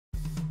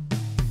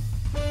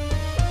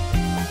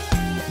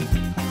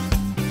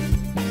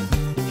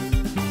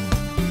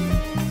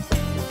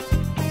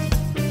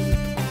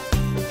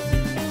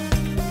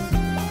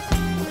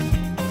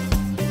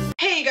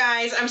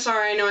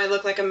sorry, I know I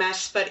look like a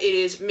mess, but it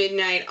is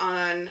midnight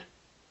on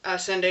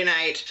Sunday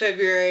night,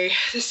 February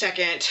the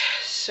 2nd,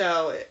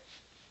 so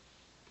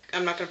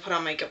I'm not going to put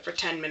on makeup for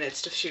 10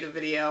 minutes to shoot a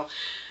video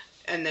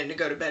and then to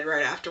go to bed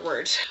right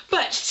afterwards.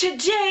 But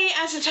today,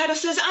 as the title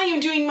says, I am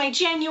doing my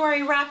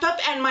January wrap-up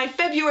and my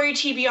February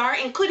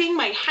TBR, including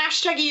my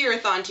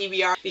 #AYearAthon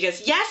TBR,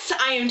 because yes,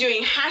 I am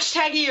doing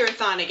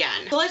 #AYearAthon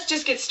again. So let's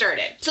just get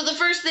started. So the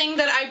first thing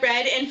that I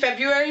read in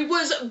February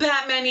was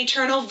Batman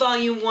Eternal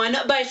Volume 1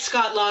 by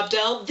Scott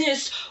Lobdell.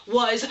 This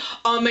was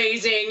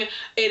amazing.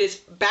 It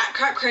is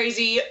Batcat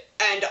crazy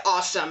and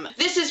awesome.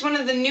 This is one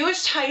of the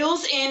newest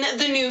titles in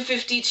the New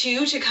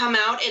 52 to come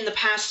out in the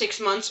past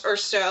 6 months or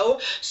so.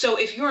 So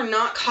if you are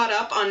not caught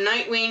up on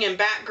Nightwing and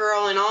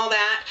Batgirl and all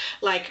that,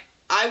 like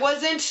I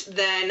wasn't,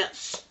 then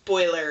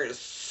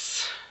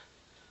spoilers.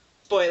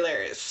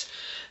 Spoilers.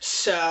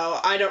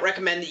 So I don't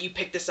recommend that you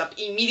pick this up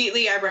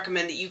immediately. I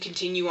recommend that you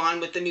continue on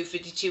with the New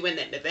 52 and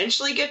then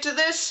eventually get to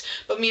this.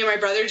 But me and my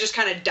brother just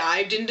kind of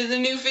dived into the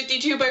New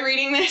 52 by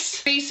reading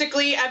this.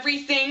 Basically,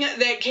 everything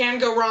that can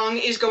go wrong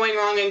is going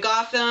wrong in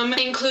Gotham,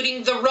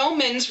 including the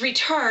Romans'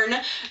 return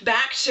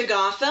back to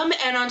Gotham.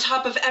 And on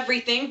top of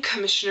everything,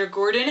 Commissioner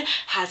Gordon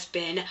has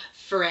been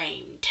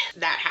framed.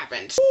 That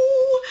happened.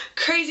 Ooh,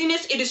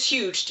 craziness. It is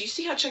huge. Do you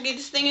see how chunky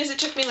this thing is? It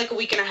took me like a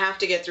week and a half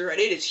to get through it.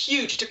 It is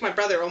huge. It took my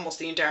brother almost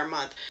the entire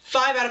month.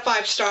 5 out of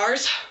 5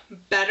 stars.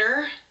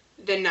 Better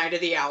than Night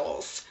of the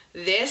Owls.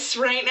 This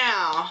right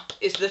now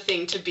is the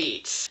thing to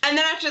beat. And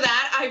then after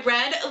that, I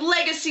read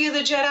Legacy of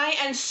the Jedi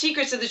and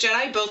Secrets of the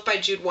Jedi, both by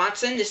Jude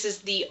Watson. This is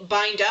the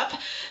bind up.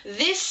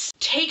 This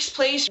takes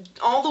place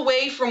all the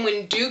way from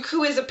when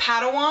Dooku is a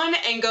Padawan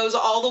and goes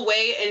all the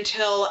way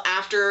until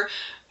after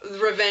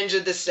Revenge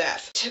of the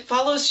Sith. It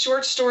follows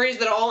short stories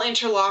that all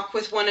interlock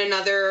with one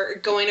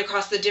another, going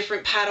across the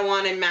different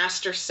Padawan and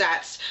Master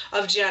sets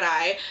of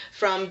Jedi,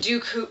 from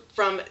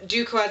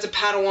Dooku as a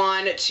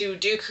Padawan to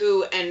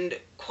Dooku and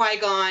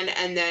Qui-Gon,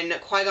 and then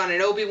Qui-Gon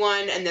and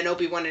Obi-Wan, and then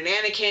Obi-Wan and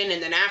Anakin,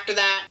 and then after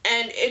that.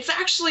 And it's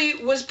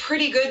actually was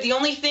pretty good. The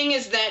only thing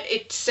is that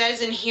it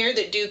says in here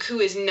that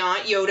Dooku is not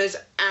Yoda's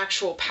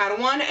actual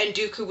Padawan, and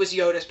Dooku was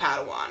Yoda's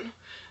Padawan.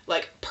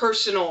 Like,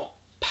 personal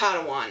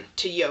Padawan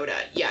to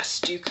Yoda. Yes,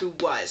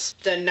 Dooku was.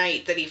 The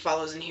knight that he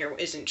follows in here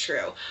isn't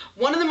true.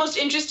 One of the most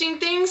interesting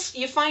things,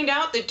 you find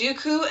out that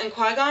Dooku and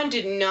Qui-Gon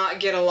did not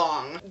get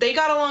along. They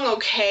got along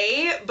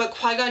okay, but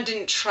Qui-Gon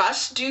didn't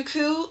trust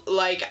Dooku,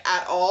 like,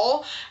 at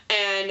all,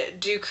 and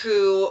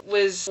Dooku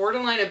was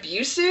borderline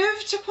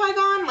abusive to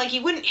Qui-Gon. Like, he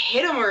wouldn't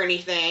hit him or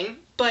anything,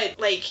 but,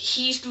 like,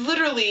 he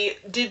literally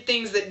did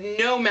things that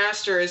no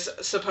master is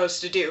supposed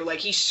to do. Like,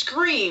 he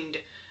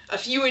screamed a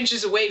few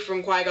inches away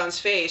from Qui-Gon's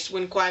face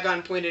when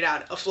Qui-Gon pointed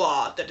out a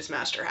flaw that his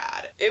master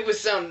had. It was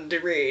something to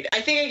read. I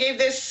think I gave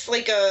this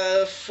like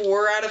a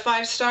 4 out of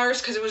 5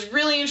 stars because it was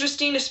really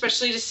interesting,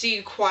 especially to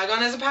see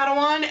Qui-Gon as a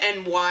Padawan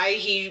and why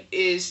he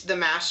is the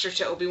master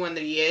to Obi-Wan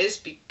that he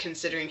is,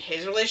 considering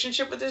his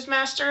relationship with his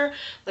master.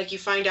 Like, you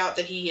find out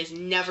that he has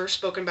never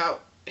spoken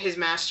about his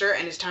master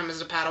and his time as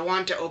a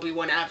Padawan to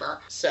Obi-Wan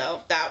ever.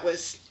 So that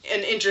was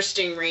an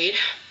interesting read,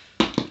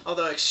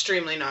 although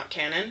extremely not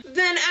canon.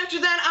 Then after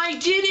that, I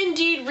did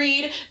indeed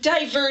read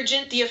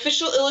Divergent, the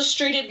official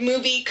illustrated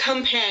movie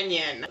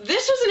companion.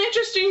 This was an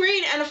interesting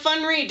read and a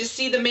fun read to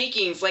see the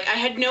makings. Like, I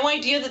had no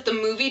idea that the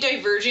movie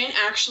Divergent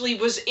actually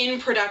was in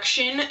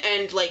production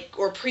and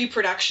or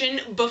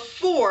pre-production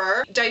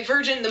before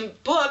Divergent, the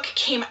book,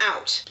 came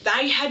out.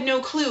 I had no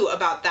clue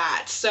about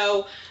that.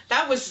 So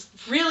that was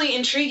really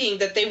intriguing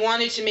that they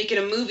wanted to make it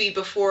a movie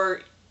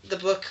before the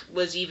book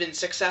was even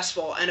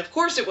successful. And of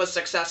course it was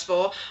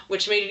successful,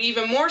 which made it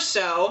even more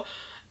so.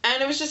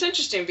 And it was just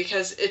interesting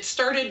because it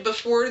started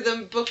before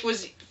the book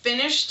was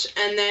finished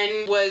and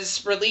then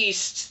was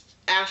released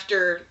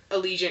after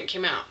Allegiant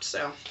came out.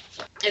 So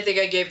I think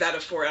I gave that a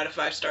 4 out of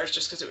 5 stars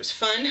just because it was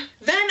fun.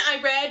 Then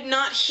I read,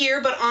 not here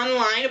but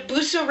online,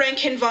 Buso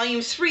Renkin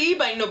Volume 3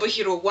 by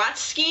Nobuhiro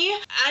Watsuki.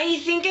 I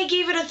think I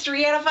gave it a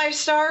 3 out of 5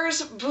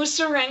 stars.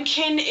 Buso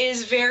Renkin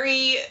is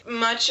very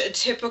much a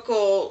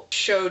typical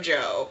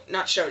shonen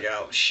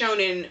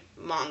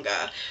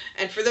manga.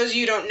 And for those of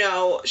you who don't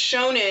know,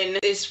 shonen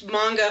is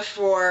manga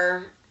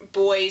for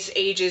boys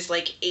ages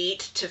like 8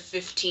 to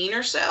 15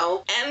 or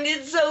so. And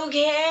it's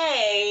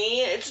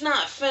okay. It's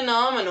not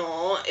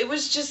phenomenal. It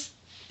was just,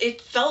 it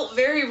felt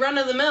very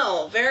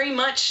run-of-the-mill, very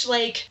much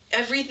like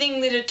everything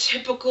that a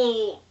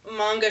typical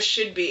manga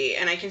should be.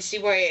 And I can see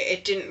why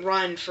it didn't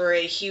run for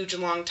a huge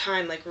long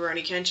time like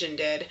Rurouni Kenshin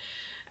did.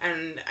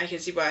 And I can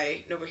see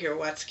why Nobuhiro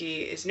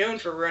Watsuki is known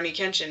for Rurouni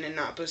Kenshin and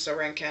not Buso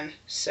Renkin.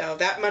 So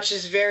that much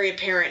is very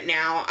apparent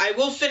now. I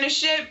will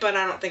finish it, but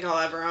I don't think I'll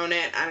ever own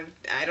it.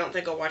 I don't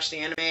think I'll watch the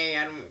anime.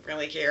 I don't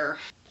really care.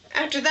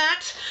 After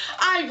that,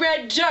 I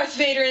read Darth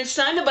Vader and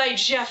Son by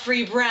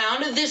Jeffrey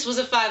Brown. This was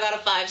a 5 out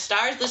of 5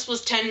 stars. This was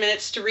 10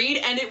 minutes to read,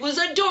 and it was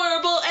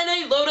adorable and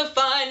a load of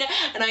fun.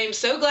 And I am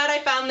so glad I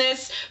found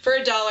this for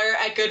 $1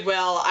 at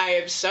Goodwill. I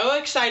am so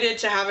excited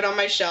to have it on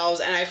my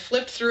shelves, and I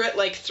flipped through it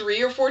like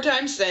 3 or 4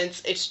 times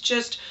since. It's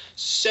just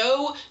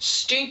so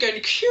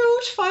stinking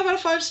cute. 5 out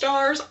of 5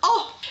 stars.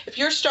 Oh, if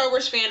you're a Star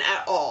Wars fan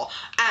at all,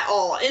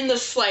 in the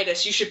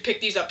slightest, you should pick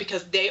these up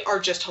because they are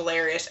just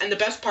hilarious. And the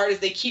best part is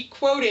they keep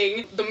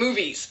quoting the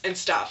movies and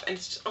stuff.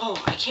 And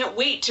oh, I can't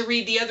wait to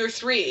read the other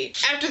 3.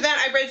 After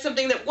that, I read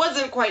something that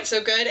wasn't quite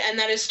so good, and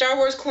that is Star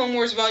Wars Clone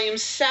Wars Volume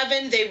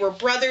 7, They Were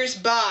Brothers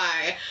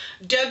by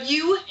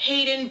W.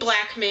 Hayden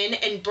Blackman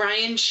and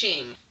Brian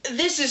Ching.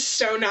 This is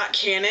so not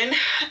canon,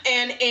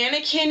 and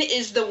Anakin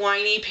is the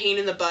whiny pain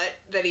in the butt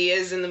that he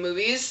is in the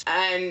movies,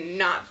 and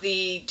not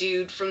the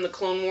dude from the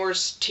Clone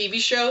Wars TV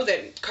show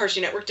that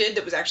Cartoon Network did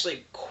that was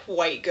actually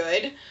quite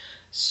good.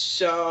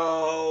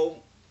 So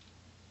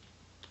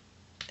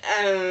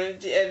I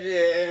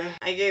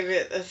gave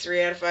it a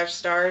 3 out of 5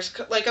 stars.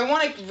 Like, I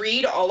want to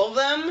read all of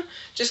them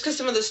just because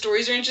some of the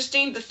stories are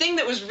interesting. The thing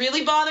that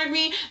really bothered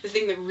me is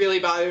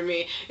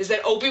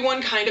that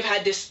Obi-Wan kind of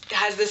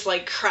has this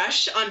like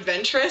crush on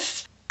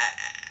Ventress.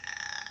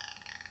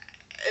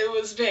 It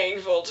was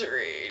painful to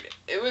read.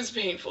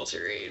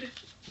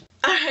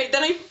 Alright,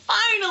 then I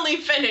finally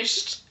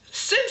finished,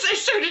 since I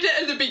started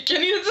it at the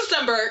beginning of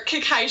December,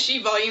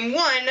 Kakaishi Volume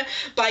 1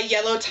 by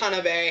Yellow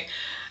Tanabe.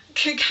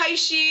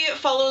 Kakaishi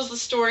follows the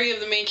story of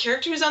the main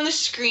character who's on the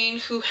screen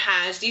who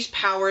has these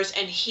powers,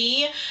 and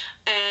he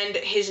and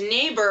his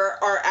neighbor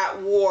are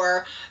at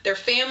war. They're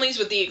families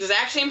with the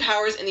exact same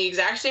powers and the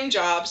exact same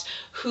jobs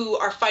who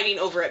are fighting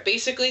over it.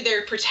 Basically,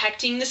 they're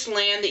protecting this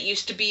land that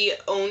used to be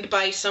owned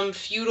by some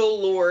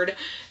feudal lord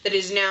that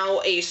is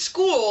now a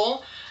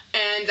school,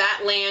 and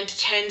that land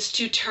tends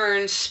to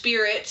turn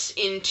spirits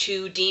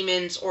into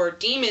demons, or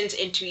demons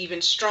into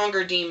even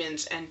stronger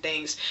demons and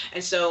things.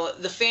 And so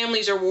the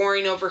families are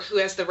warring over who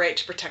has the right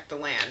to protect the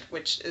land,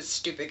 which is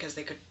stupid because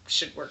they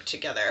should work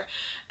together.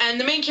 And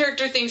the main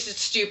character thinks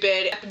it's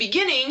stupid. At the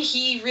beginning,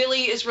 he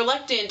really is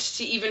reluctant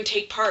to even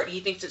take part.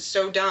 He thinks it's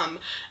so dumb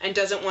and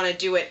doesn't want to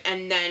do it.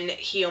 And then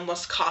he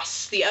almost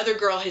costs the other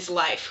girl his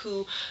life,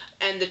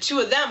 and the two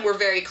of them were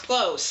very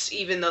close,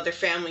 even though their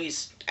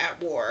families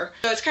at war.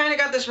 So it's kind of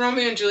got this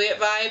Romeo and Juliet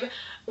vibe.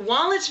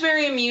 While it's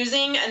very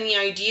amusing and the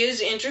idea is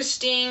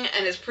interesting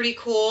and it's pretty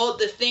cool,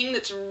 the thing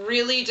that's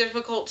really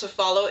difficult to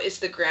follow is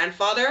the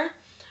grandfather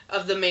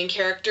of the main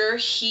character.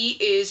 He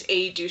is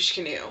a douche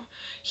canoe.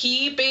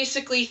 He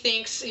basically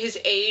thinks his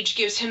age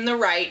gives him the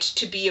right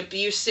to be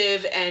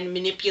abusive and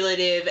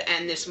manipulative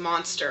and this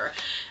monster.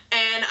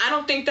 And I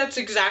don't think that's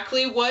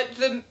exactly what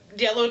the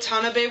Yellow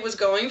Tanabe was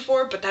going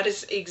for, but that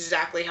is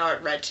exactly how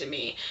it read to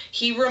me.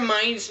 He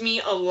reminds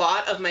me a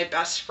lot of my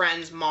best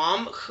friend's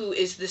mom, who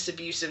is this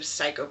abusive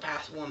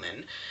psychopath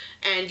woman.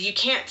 And you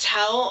can't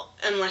tell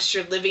unless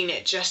you're living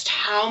it just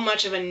how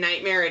much of a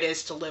nightmare it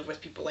is to live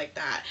with people like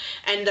that.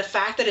 And the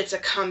fact that it's a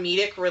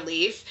comedic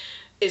relief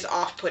is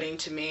off-putting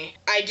to me.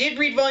 I did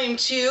read Volume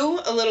 2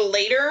 a little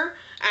later,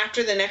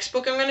 after the next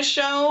book I'm going to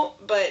show,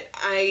 but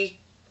I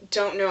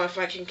don't know if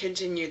I can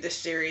continue this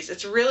series.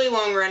 It's really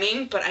long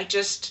running, but I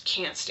just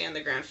can't stand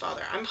the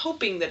grandfather. I'm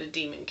hoping that a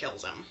demon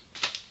kills him.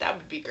 That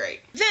would be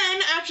great.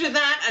 Then, after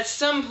that, at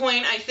some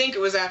point, I think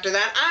it was after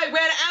that, I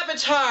read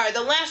Avatar,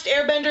 The Last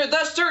Airbender,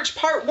 The Search,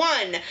 Part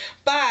 1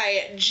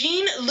 by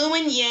Jean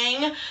Lewin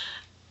Yang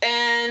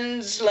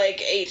and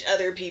like 8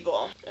 other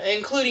people,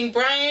 including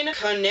Brian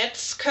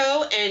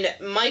Konietzko and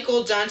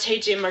Michael Dante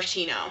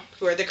DiMartino,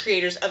 who are the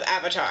creators of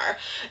Avatar.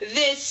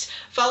 This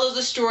follows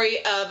the story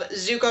of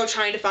Zuko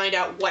trying to find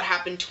out what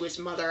happened to his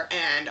mother,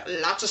 and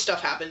lots of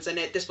stuff happens in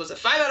it. This was a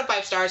 5 out of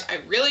 5 stars.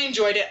 I really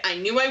enjoyed it. I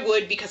knew I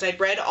would because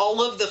I'd read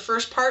all of the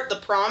first part, The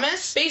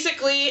Promise.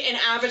 Basically, in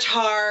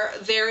Avatar,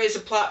 there is a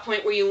plot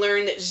point where you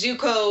learn that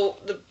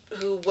Zuko,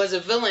 who was a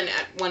villain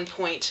at one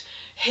point,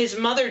 his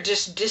mother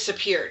just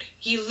disappeared.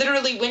 He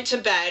literally went to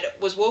bed,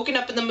 was woken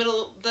up in the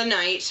middle of the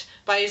night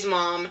by his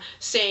mom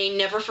saying,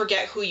 "Never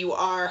forget who you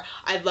are.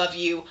 I love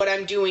you. What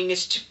I'm doing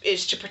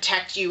is to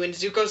protect you." And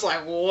Zuko's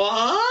like,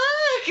 "What?"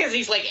 Because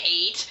he's like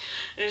 8.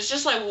 And it's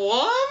just like,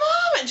 "What,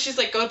 Mom?" And she's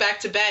like, "Go back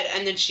to bed."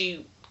 And then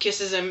she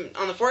kisses him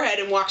on the forehead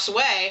and walks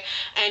away,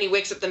 and he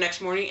wakes up the next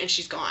morning and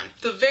she's gone.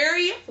 The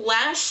very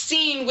last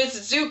scene with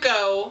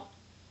Zuko,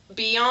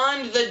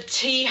 beyond the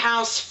tea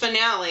house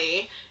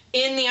finale,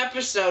 in the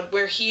episode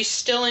where he's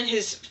still in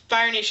his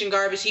Fire Nation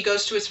garb, as he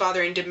goes to his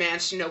father and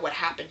demands to know what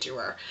happened to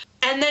her.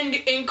 And then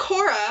in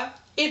Korra,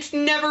 it's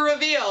never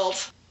revealed.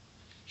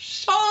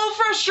 So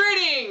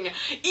frustrating!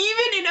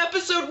 Even in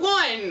episode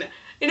 1.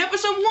 In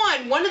episode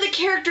 1, one of the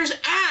characters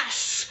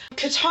asks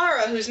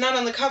Katara, who's not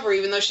on the cover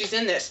even though she's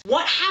in this,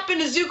 what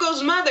happened to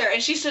Zuko's mother?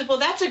 And she said, "Well,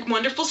 that's a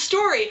wonderful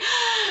story."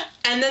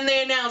 And then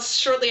they announced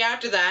shortly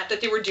after that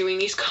they were doing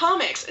these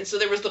comics. And so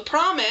there was The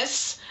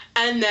Promise,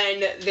 and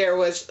then there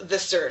was The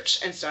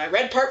Search. And so I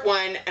read part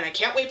 1, and I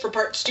can't wait for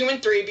parts 2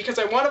 and 3 because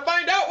I want to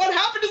find out what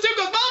happened to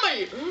Zuko's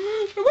mommy! I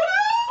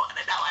want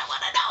to know!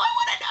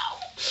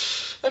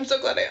 I'm so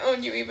glad I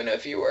own you, even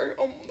if you were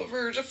on the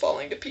verge of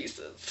falling to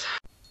pieces.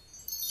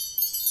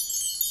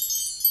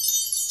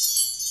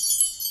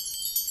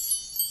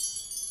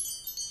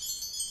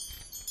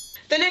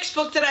 The next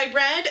book that I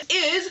read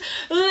is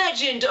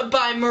Legend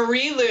by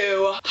Marie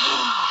Lu.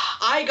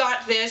 I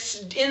got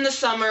this in the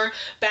summer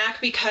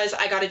back because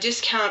I got a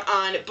discount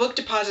on Book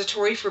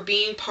Depository for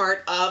being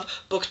part of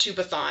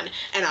BookTubeathon,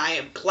 and I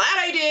am glad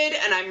I did,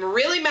 and I'm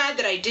really mad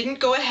that I didn't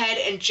go ahead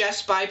and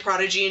just buy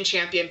Prodigy and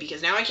Champion,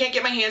 because now I can't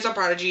get my hands on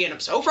Prodigy and I'm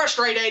so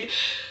frustrated.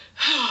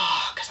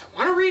 Because I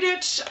want to read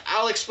it.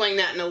 I'll explain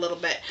that in a little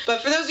bit.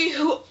 But for those of you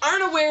who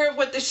aren't aware of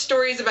what this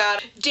story is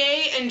about,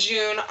 Day and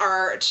June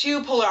are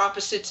two polar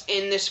opposites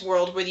in this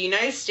world where the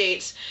United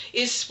States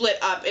is split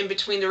up in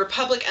between the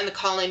Republic and the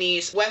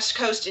colonies, West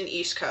Coast and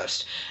East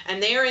Coast.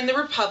 And they are in the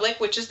Republic,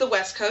 which is the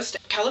West Coast,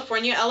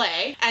 California,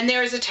 LA, and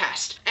there is a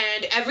test.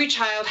 And every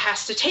child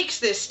has to take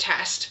this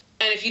test.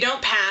 And if you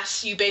don't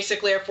pass, you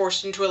basically are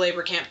forced into a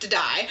labor camp to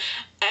die.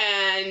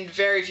 And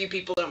very few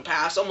people don't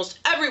pass. Almost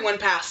everyone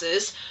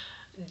passes.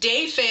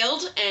 Day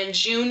failed, and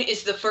June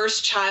is the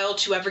first child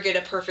to ever get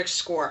a perfect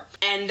score.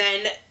 And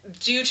then,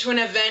 due to an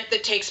event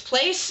that takes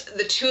place,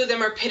 the two of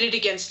them are pitted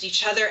against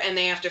each other, and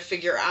they have to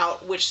figure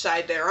out which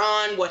side they're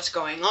on, what's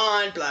going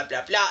on, blah,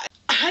 blah, blah.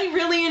 I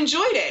really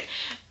enjoyed it.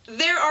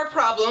 There are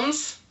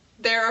problems.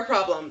 There are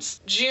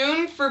problems.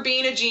 June, for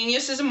being a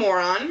genius, is a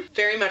moron.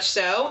 Very much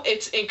so.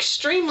 It's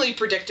extremely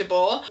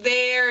predictable.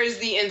 There's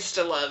the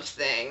insta-love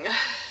thing,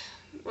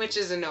 which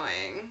is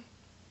annoying.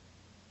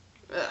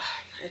 Ugh,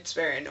 it's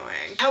very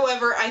annoying.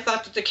 However, I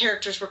thought that the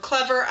characters were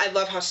clever. I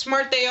love how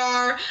smart they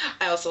are.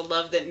 I also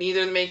love that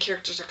neither of the main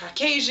characters are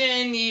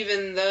Caucasian,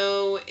 even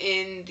though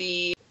in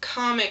the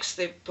comics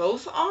they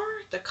both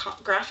are. The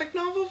graphic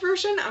novel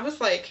version, I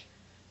was like,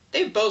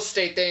 they both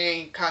state they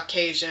ain't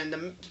Caucasian.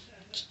 The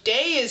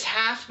Day is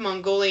half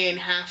Mongolian,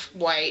 half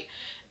white,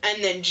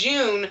 and then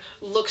June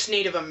looks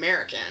Native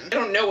American. I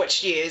don't know what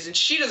she is, and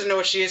she doesn't know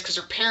what she is because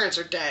her parents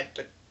are dead,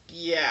 but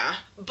yeah.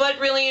 But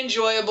really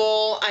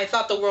enjoyable. I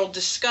thought the world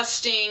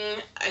disgusting.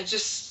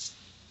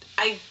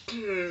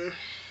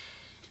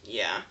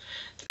 Yeah.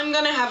 I'm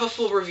gonna have a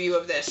full review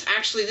of this.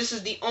 Actually, this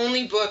is the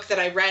only book that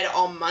I read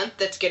all month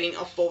that's getting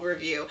a full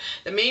review.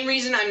 The main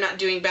reason I'm not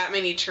doing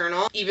Batman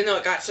Eternal, even though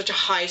it got such a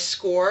high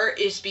score,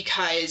 is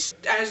because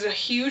as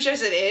huge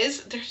as it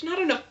is, there's not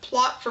enough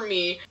plot for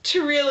me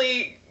to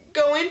really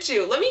go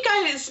into. Let me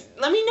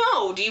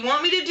know. Do you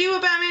want me to do a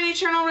Batman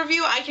Eternal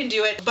review? I can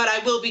do it, but I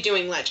will be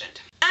doing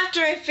Legend.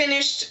 After I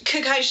finished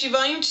Kakaishi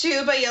Volume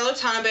 2 by Yellow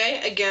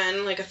Tanabe,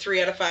 again, like a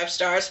 3 out of 5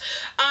 stars,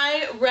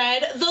 I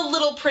read The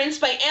Little Prince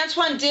by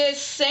Antoine de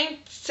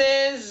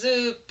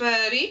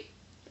Saint-Exupéry.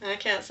 I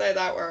can't say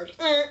that word.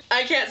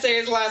 I can't say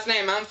his last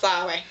name, I'm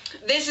sorry.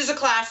 This is a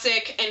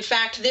classic. In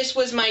fact, this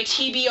was my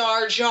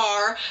TBR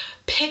jar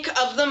pick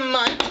of the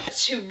month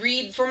to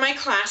read for my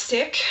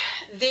classic.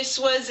 This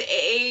was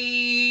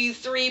a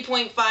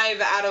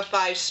 3.5 out of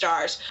 5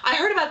 stars. I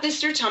heard about this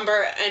through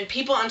Tumblr, and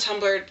people on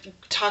Tumblr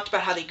talked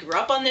about how they grew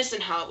up on this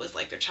and how it was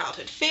like their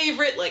childhood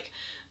favorite, like,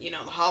 you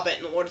know, The Hobbit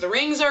and The Lord of the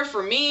Rings are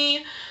for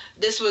me.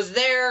 This was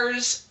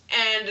theirs,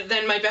 and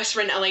then my best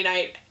friend Ellie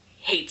Knight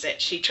hates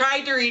it. She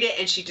tried to read it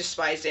and she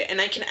despised it, and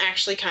I can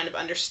actually kind of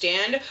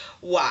understand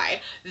why.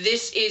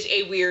 This is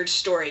a weird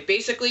story.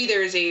 Basically,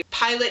 there is a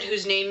pilot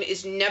whose name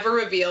is never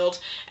revealed,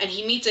 and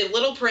he meets a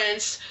little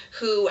prince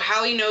who,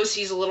 how he knows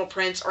he's a little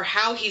prince or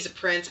how he's a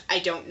prince, I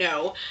don't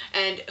know,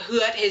 and who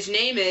his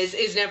name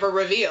is never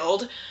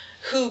revealed,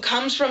 who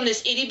comes from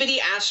this itty-bitty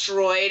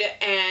asteroid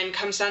and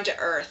comes down to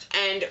Earth.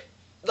 And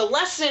the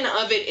lesson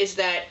of it is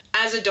that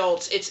as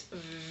adults, it's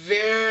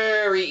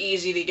very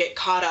easy to get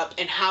caught up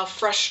in how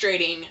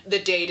frustrating the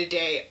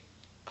day-to-day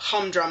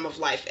humdrum of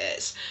life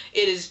is.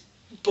 It is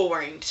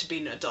boring to be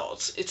an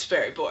adult. It's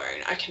very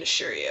boring, I can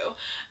assure you.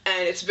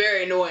 And it's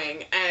very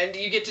annoying, and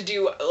you get to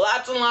do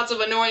lots and lots of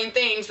annoying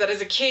things that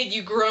as a kid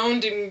you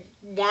groaned and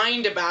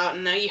whined about,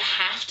 and now you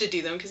have to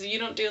do them, because if you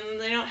don't do them,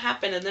 they don't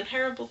happen, and then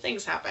terrible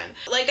things happen.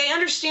 Like, I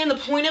understand the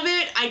point of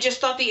it, I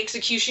just thought the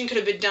execution could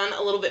have been done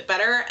a little bit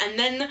better. And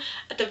then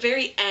at the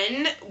very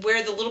end,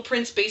 where the little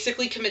prince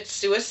basically commits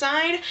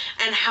suicide,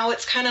 and how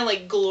it's kind of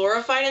like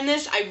glorified in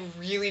this, I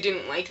really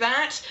didn't like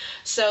that.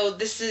 So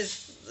this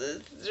is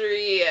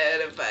 3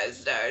 out of 5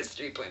 stars,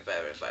 3.5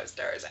 out of 5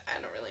 stars. I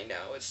don't really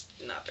know. It's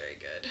not very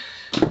good.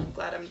 I'm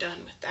glad I'm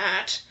done with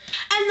that.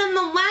 And then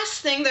the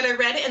last thing that I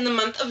read in the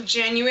month of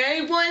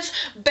January was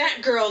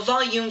Batgirl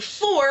Volume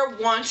 4,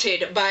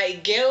 Wanted by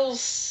Gail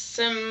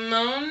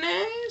Simone?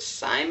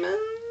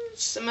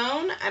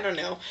 Simone? I don't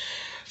know.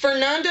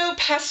 Fernando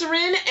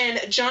Passarin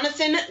and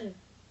Jonathan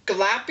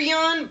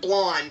Glapion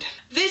Blonde.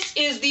 This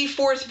is the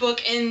 4th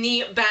book in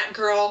the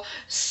Batgirl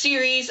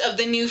series of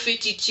the New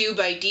 52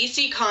 by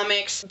DC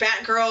Comics.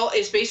 Batgirl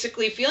is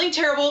basically feeling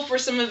terrible for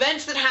some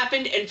events that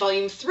happened in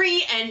Volume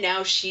 3, and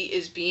now she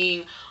is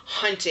being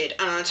hunted.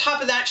 And on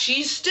top of that,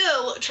 she's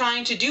still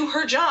trying to do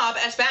her job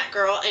as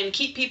Batgirl and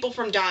keep people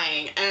from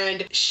dying.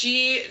 And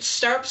she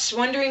starts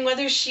wondering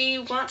whether she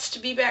wants to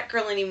be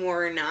Batgirl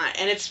anymore or not.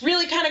 And it's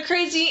really kind of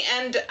crazy,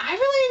 and I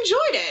really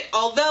enjoyed it.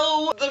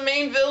 Although the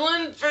main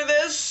villain for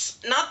this,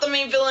 not the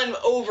main villain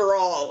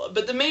overall,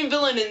 but the main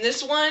villain in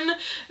this one,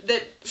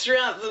 that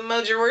throughout the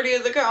majority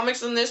of the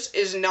comics in this,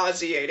 is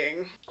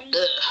nauseating.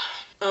 Ugh.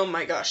 Oh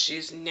my gosh,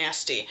 she's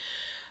nasty.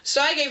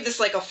 So I gave this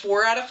like a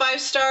 4 out of 5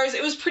 stars.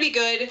 It was pretty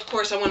good. Of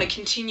course, I want to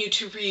continue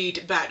to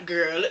read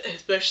Batgirl,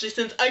 especially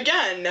since,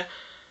 again,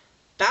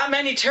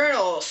 Batman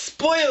Eternal,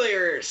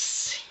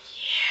 spoilers.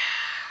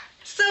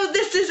 So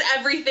this is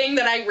everything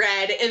that I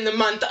read in the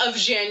month of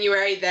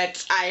January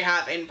that I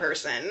have in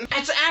person.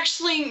 It's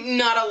actually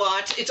not a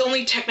lot. It's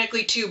only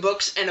technically 2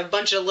 books and a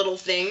bunch of little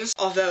things.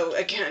 Although,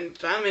 again,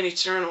 Batman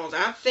Eternal,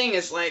 that thing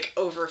is like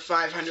over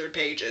 500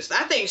 pages.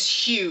 That thing's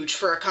huge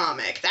for a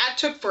comic. That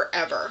took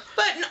forever.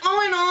 But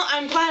all in all,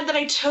 I'm glad that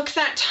I took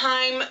that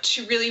time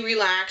to really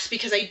relax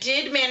because I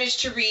did manage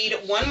to read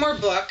one more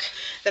book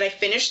that I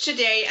finished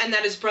today, and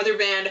that is Brother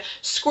Band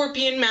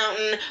Scorpion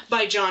Mountain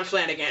by John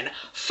Flanagan.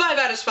 5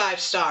 out of 5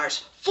 stars.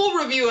 Full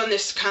review on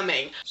this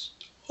coming.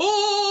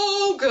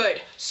 Oh,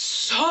 good.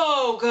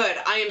 So good.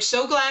 I am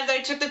so glad that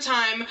I took the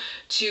time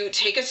to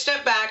take a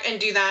step back and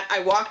do that.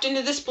 I walked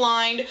into this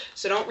blind,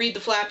 so don't read the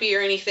flappy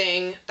or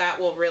anything. That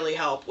will really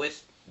help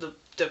with the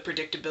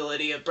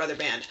predictability of Brother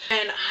Band.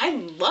 And I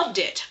loved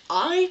it.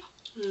 I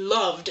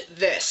loved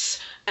this.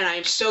 And I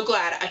am so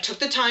glad I took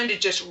the time to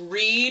just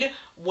read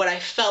what I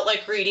felt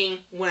like reading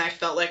when I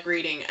felt like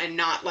reading and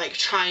not like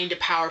trying to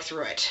power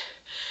through it.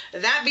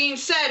 That being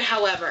said,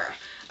 however,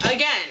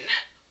 again,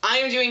 I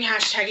am doing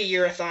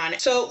 #AYearAthon.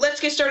 So let's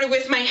get started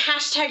with my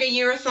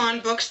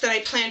 #AYearAthon books that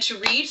I plan to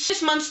read.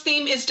 This month's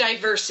theme is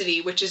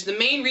diversity, which is the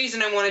main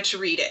reason I wanted to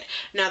read it.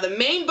 Now, the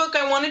main book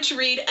I wanted to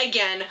read,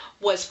 again,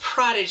 was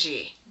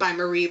Prodigy by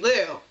Marie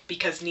Lu,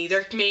 because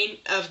neither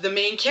of the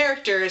main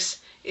characters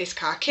is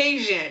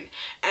Caucasian,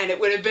 and it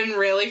would have been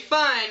really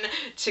fun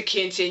to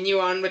continue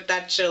on with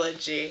that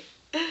trilogy.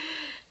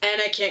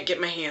 And I can't get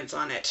my hands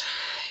on it.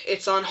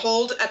 It's on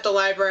hold at the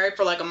library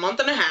for like a month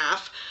and a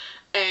half,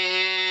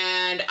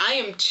 and I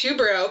am too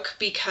broke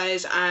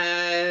because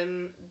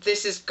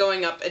this is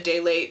going up a day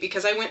late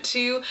because I went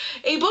to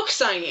a book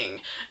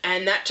signing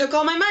and that took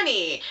all my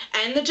money,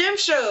 and the gem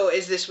show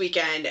is this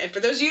weekend. And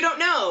for those of you who don't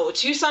know,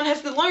 Tucson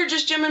has the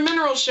largest gem and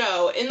mineral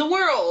show in the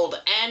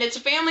world, and it's a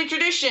family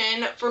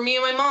tradition for me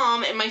and my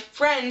mom and my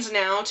friends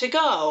now to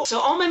go. So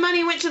all my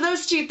money went to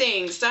those 2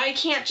 things, so I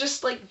can't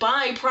just like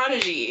buy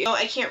Prodigy. So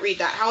I can't read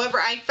that. However,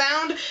 I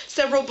found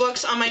several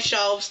books on my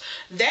shelves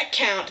that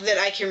count that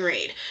I can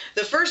read.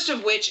 The first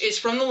of which is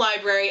from the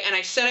library, and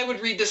I said I would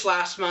read this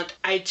last month.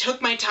 I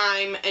took my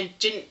time and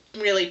didn't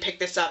really pick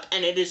this up,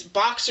 and it is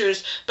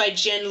Boxers by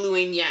Jen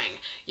Luen Yang.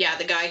 Yeah,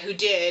 the guy who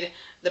did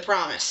The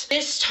Promise.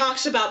 This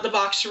talks about the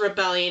Boxer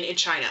Rebellion in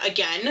China.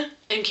 Again,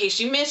 in case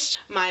you missed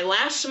my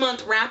last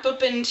month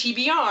wrap-up in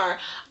TBR,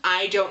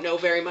 I don't know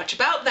very much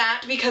about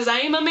that because I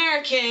am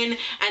American,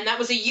 and that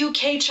was a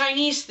UK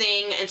Chinese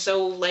thing, and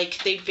so,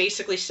 like, they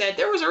basically said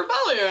there was a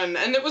rebellion,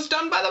 and it was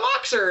done by the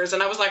Boxers,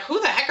 and I was like,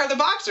 who the heck are the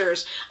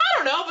Boxers? I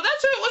don't know, but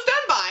that's who it was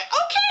done by.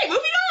 Okay,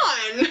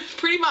 moving on,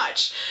 pretty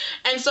much.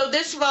 And so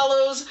this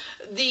follows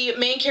the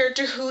main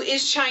character who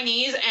is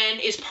Chinese and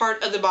is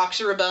part of the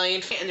Boxer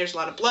Rebellion, and there's a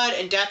lot of blood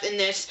and death in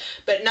this,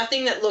 but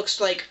nothing that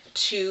looks like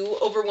too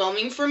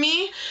overwhelming for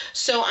me.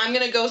 So I'm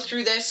gonna go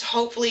through this.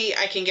 Hopefully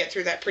I can get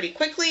through that pretty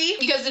quickly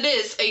because it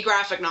is a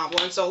graphic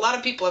novel, and so a lot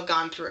of people have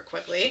gone through it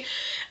quickly.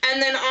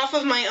 And then off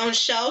of my own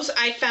shelves,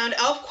 I found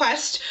Elf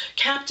Quest,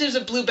 Captives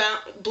of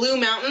Blue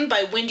Mountain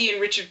by Wendy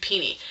and Richard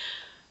Pini.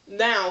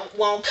 Now,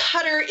 while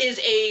Cutter is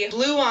a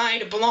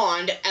blue-eyed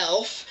blonde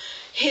elf,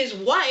 his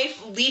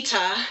wife,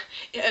 Lita,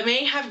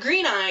 may have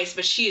green eyes,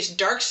 but she is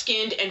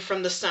dark-skinned and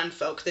from the Sun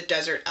Folk, the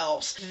desert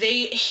elves.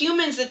 The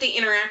humans that they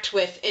interact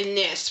with in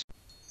this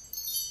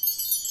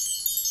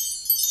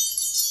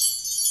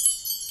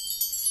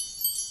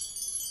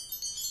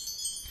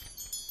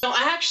So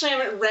I actually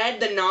haven't read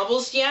the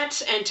novels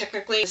yet, and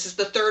technically this is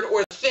the 3rd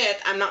or the 5th.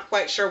 I'm not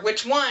quite sure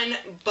which one,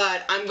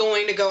 but I'm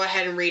going to go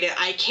ahead and read it.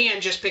 I can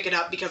just pick it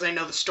up because I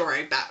know the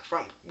story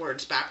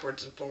frontwards,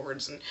 backwards, and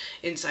forwards, and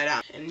inside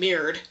out, and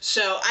mirrored.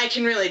 So I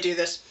can really do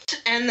this.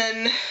 And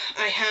then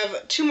I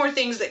have 2 more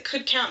things that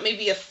could count,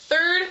 maybe a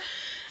 3rd.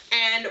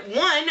 And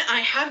one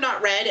I have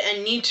not read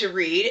and need to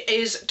read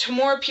is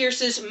Tamora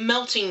Pierce's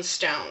Melting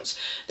Stones.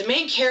 The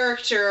main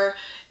character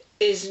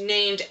is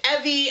named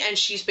Evie, and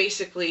she's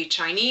basically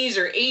Chinese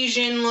or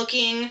Asian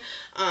looking,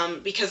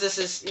 because this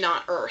is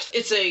not Earth.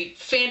 It's a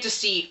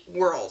fantasy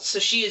world, so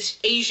she is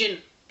Asian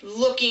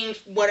looking,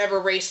 whatever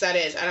race that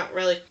is. I don't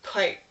really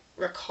quite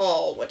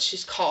recall what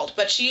she's called,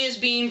 but she is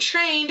being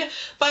trained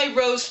by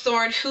Rose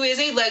Thorn, who is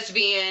a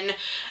lesbian,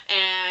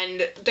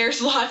 and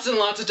there's lots and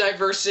lots of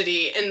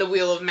diversity in the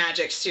Wheel of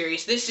Magic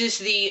series. This is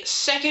the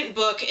 2nd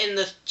book in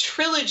the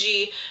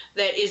trilogy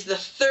that is the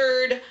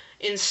 3rd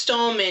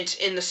installment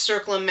in the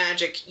Circle of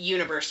Magic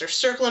universe. There's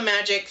Circle of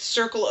Magic,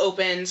 Circle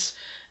Opens,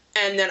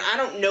 and then I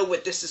don't know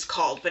what this is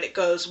called, but it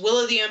goes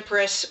Will of the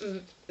Empress,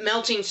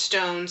 Melting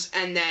Stones,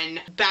 and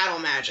then Battle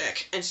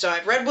Magic. And so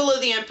I've read Will of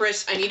the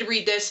Empress, I need to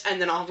read this,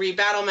 and then I'll read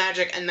Battle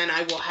Magic, and then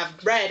I will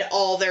have read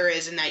all there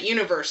is in that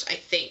universe, I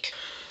think.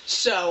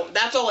 So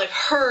that's all I've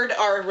heard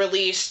are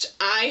released.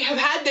 I have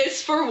had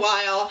this for a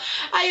while.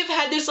 I have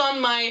had this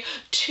on my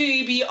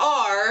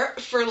TBR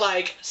for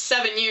like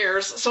 7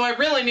 years, so I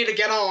really need to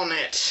get on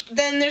it.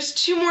 Then there's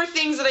 2 more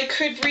things that I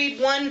could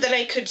read. One that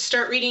I could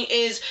start reading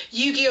is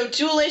Yu-Gi-Oh!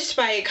 Duelist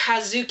by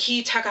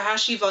Kazuki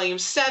Takahashi, Volume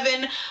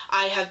 7.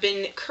 I have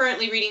been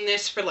currently reading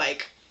this for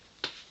like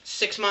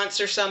 6 months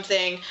or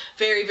something,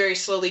 very, very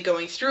slowly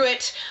going through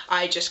it.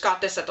 I just got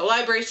this at the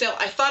library sale.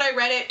 I thought I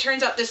read it.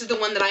 Turns out this is the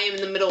one that I am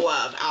in the middle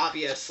of,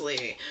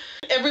 obviously.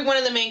 Every one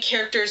of the main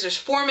characters, there's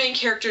 4 main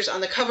characters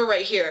on the cover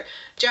right here.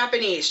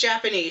 Japanese,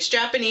 Japanese,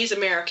 Japanese,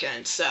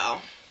 American,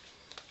 so.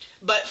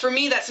 But for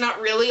me, that's not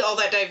really all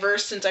that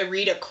diverse since I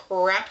read a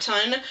crap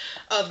ton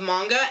of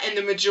manga, and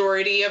the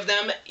majority of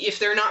them, if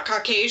they're not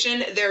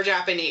Caucasian, they're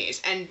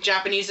Japanese. And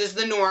Japanese is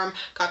the norm,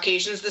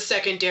 Caucasian's the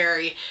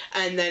secondary,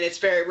 and then it's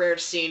very rare to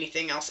see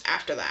anything else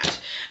after that.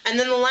 And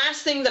then the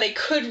last thing that I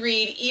could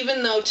read,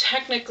 even though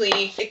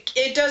technically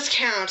it does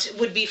count,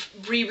 would be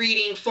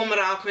rereading Fullmetal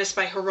Alchemist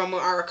by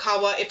Hiromu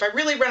Arakawa. If I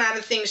really run out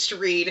of things to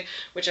read,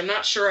 which I'm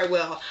not sure I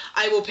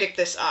will pick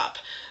this up.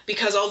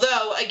 Because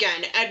although,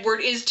 again, Edward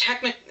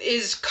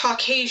is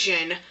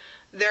Caucasian,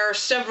 there are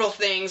several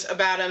things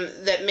about him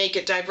that make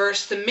it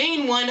diverse, the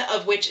main one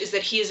of which is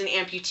that he is an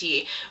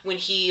amputee. When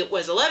he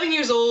was 11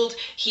 years old,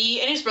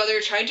 he and his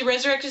brother tried to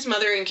resurrect his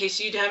mother. In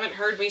case you haven't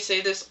heard me say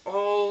this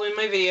all in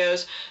my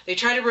videos, they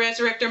tried to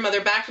resurrect their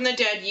mother back from the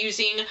dead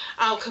using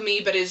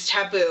alchemy, but it's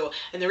taboo.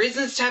 And the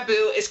reason it's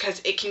taboo is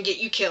because it can get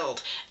you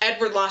killed.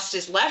 Edward lost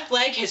his left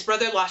leg, his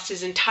brother lost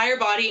his entire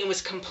body and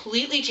was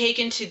completely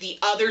taken to the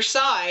other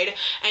side,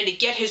 and to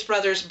get his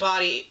brother's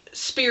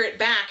spirit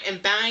back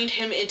and bind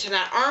him into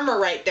that armor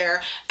right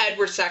there,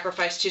 Edward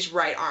sacrificed his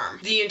right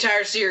arm. The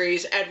entire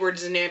series,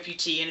 Edward's an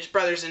amputee and his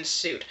brother's in a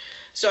suit.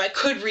 So I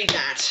could read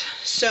that.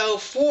 So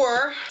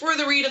for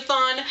the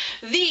readathon,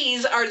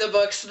 these are the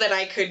books that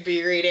I could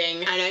be reading.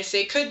 And I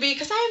say could be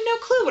because I have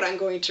no clue what I'm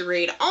going to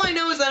read. All I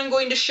know is that I'm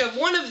going to shove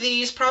one of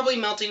these, probably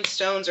Melting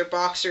Stones or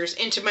Boxers,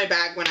 into my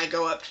bag when I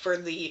go up for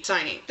the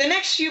signing. The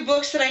next few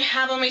books that I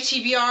have on my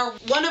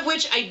TBR, one of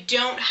which I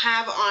don't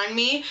have on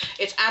me,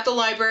 it's at the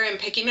library. I'm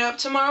picking it up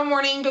tomorrow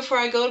morning before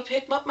I go to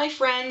pick up my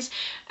friends,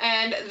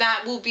 and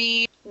that will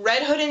be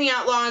Red Hood and the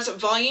Outlaws,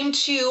 Volume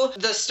 2,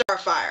 The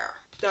Starfire.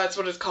 That's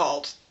what it's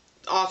called.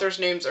 Authors'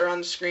 names are on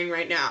the screen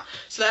right now.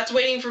 So that's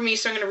waiting for me,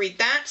 so I'm going to read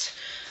that.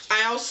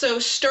 I also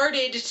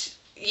started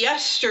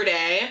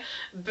yesterday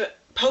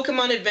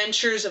Pokemon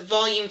Adventures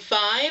Volume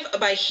 5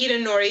 by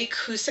Hidenori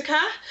Kusaka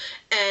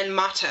and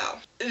Mato.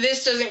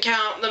 This doesn't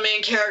count, the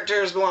main character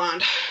is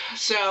blonde,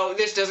 so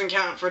this doesn't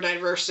count for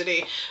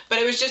diversity. But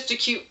it was just a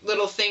cute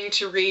little thing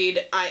to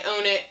read. I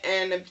own it,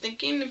 and I'm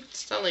thinking of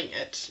selling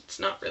it. It's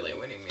not really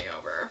winning me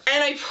over.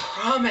 And I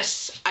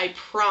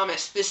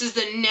promise, this is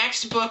the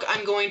next book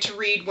I'm going to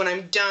read when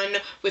I'm done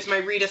with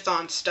my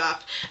readathon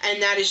stuff,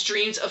 and that is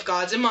Dreams of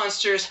Gods and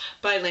Monsters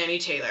by Lanny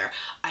Taylor.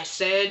 I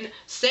said,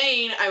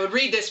 saying I would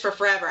read this for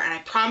forever, and I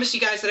promised you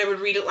guys that I would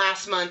read it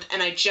last month,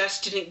 and I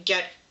just didn't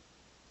get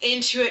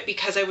into it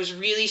because I was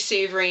really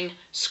savoring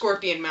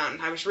Scorpion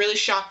Mountain. I was really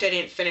shocked I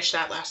didn't finish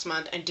that last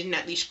month and didn't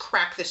at least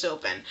crack this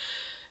open.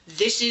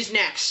 This is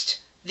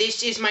next.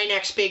 This is my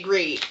next big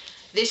read.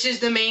 This is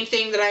the main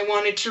thing that I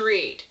wanted to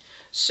read.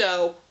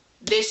 So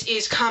this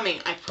is coming.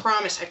 I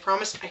promise.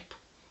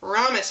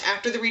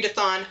 After the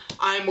readathon,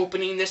 I'm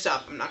opening this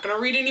up. I'm not going to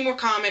read any more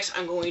comics.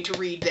 I'm going to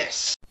read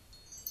this.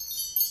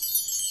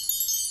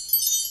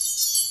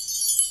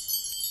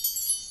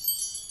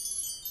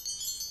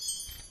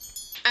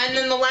 And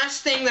then the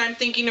last thing that I'm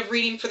thinking of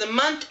reading for the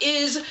month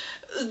is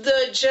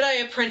the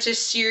Jedi Apprentice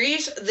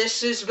series.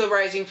 This is The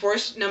Rising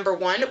Force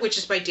 #1, which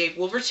is by Dave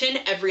Wolverton.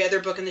 Every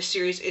other book in the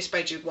series is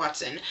by Jude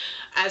Watson.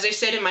 As I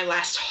said in my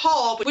last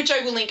haul, which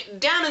I will link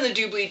down in the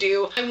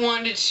doobly-doo, I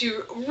wanted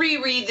to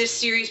reread this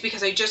series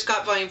because I just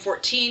got volume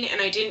 14 and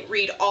I didn't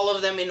read all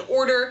of them in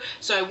order,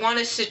 so I want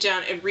to sit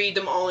down and read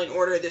them all in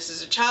order. This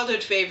is a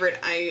childhood favorite.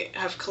 I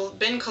have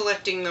been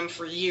collecting them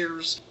for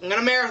years. I'm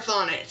gonna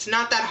marathon it. It's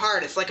not that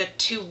hard. It's like a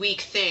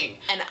 2-week thing.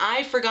 And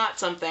I forgot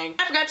something.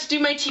 I forgot to do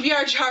my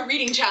TBR jar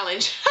reading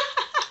challenge.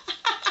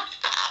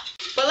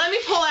 But let me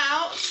pull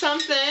out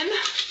something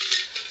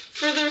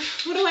for the,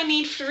 what do I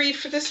need to read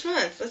for this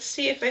month? Let's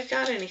see if I've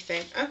got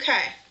anything.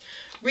 Okay.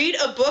 Read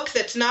a book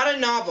that's not a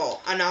novel,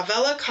 a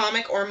novella,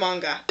 comic, or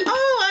manga.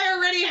 Oh, I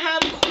already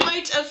have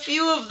quite a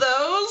few of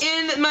those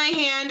in my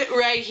hand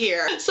right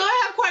here. So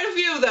I have quite a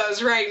few of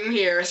those right in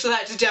here, so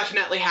that's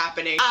definitely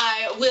happening.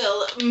 I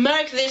will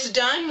mark this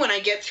done when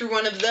I get through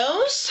one of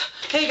those.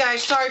 Hey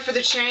guys, sorry for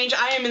the change.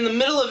 I am in the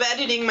middle of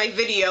editing my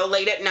video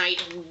late at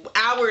night,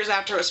 hours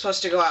after it was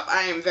supposed to go up.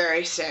 I am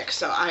very sick,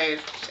 so I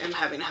am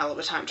having a hell of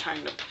a time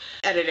trying to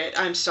edit it.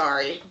 I'm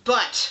sorry.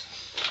 But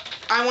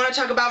I want to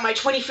talk about my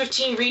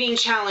 2015 reading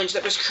challenge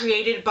that was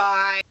created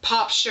by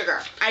Pop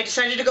Sugar. I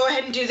decided to go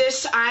ahead and do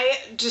this. I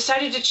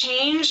decided to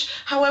change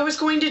how I was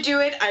going to do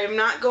it. I am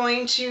not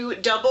going to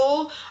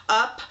double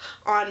up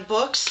on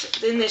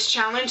books in this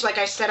challenge like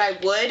I said I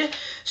would.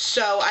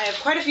 So I have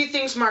quite a few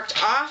things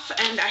marked off,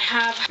 and I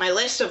have my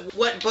list of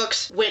what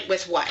books went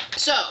with what.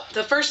 So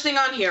the first thing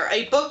on here,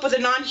 a book with a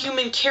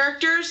non-human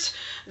characters.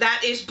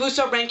 That is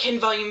Buso Renkin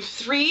Volume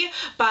 3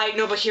 by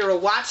Nobuhiro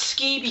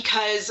Watsuki,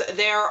 because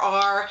there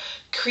are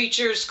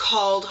creatures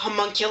called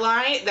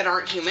homunculi that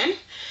aren't human.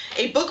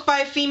 A book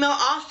by a female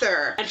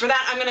author, and for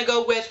that I'm going to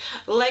go with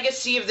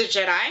Legacy of the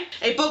Jedi.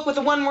 A book with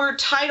a one-word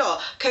title,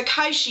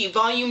 Kakaishi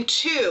Volume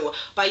 2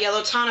 by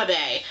Yellow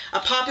Tanabe. A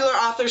popular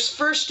author's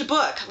first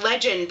book,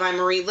 Legend by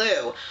Marie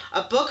Lu.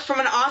 A book from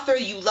an author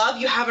you love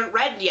you haven't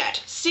read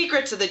yet,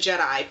 Secrets of the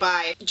Jedi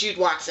by Jude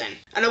Watson.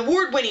 An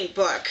award-winning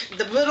book,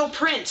 The Little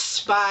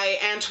Prince by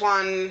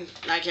Antoine,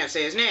 I can't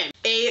say his name.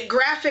 A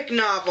graphic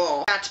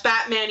novel, that's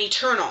Batman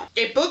Eternal.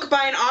 A book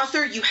by an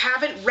author you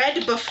haven't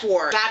read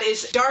before, that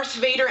is Darth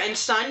Vader and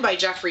Son by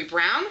Jeffrey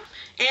Brown.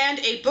 And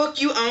a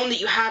book you own that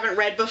you haven't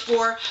read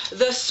before,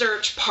 The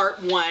Search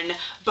Part 1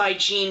 by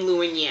Jean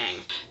Lewin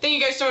Yang. Thank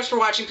you guys so much for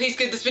watching. Please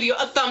give this video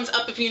a thumbs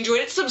up if you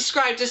enjoyed it.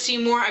 Subscribe to see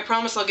more. I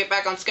promise I'll get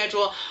back on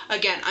schedule.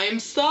 Again, I am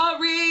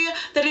sorry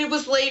that it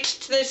was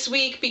late this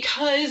week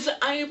because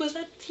I was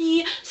at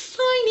the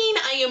signing.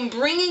 I am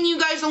bringing you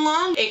guys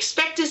along.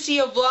 Expect to see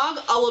a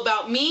vlog all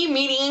about me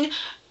meeting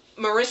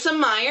Marissa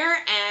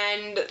Meyer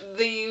and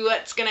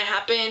what's gonna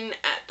happen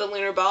at the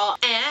Lunar Ball,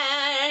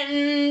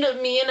 and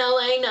me and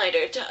LA Knight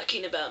are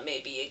talking about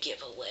maybe a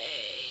giveaway.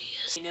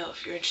 You know,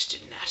 if you're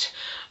interested in that.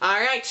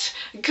 Alright,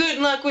 good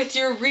luck with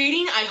your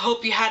reading. I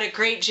hope you had a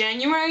great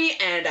January,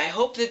 and I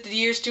hope that the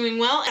year's doing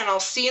well, and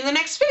I'll see you in the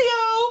next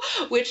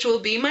video, which will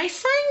be my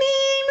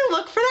signing.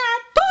 Look for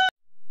that. Bye!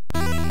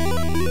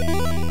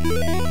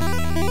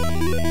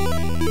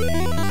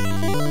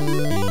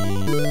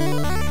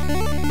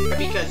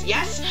 Because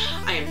yes,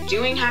 I am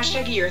doing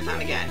hashtag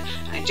AYearAthon again.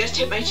 I just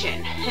hit my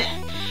chin.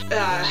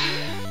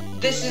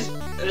 This is...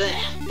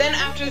 Then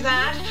after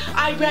that,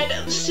 I read...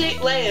 I'm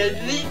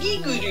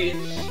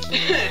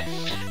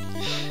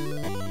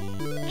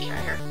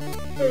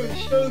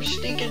so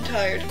stinking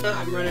tired. Ugh,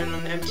 I'm running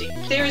on empty.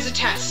 There is a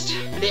test.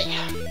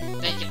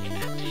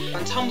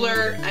 On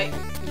Tumblr,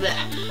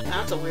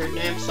 that's a weird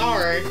name.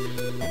 Sorry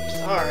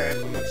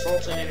if I'm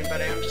insulting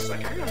anybody. I'm just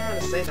like, I don't know how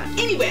to say that.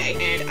 Anyway,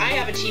 and I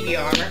have a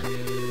TBR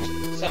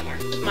somewhere.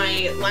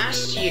 My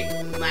last year,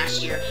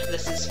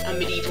 this is a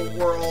medieval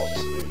world,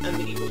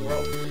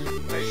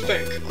 I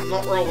think. I'm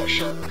not really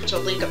sure. Which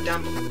I'll link up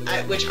down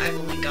below, which I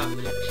will link up.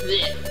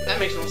 That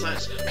makes no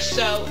sense.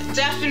 So,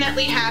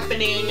 definitely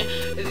happening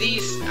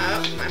these,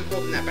 I'm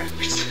holding that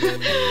backwards.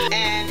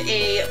 And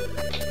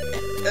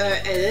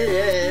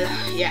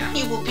yeah.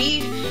 You will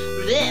be,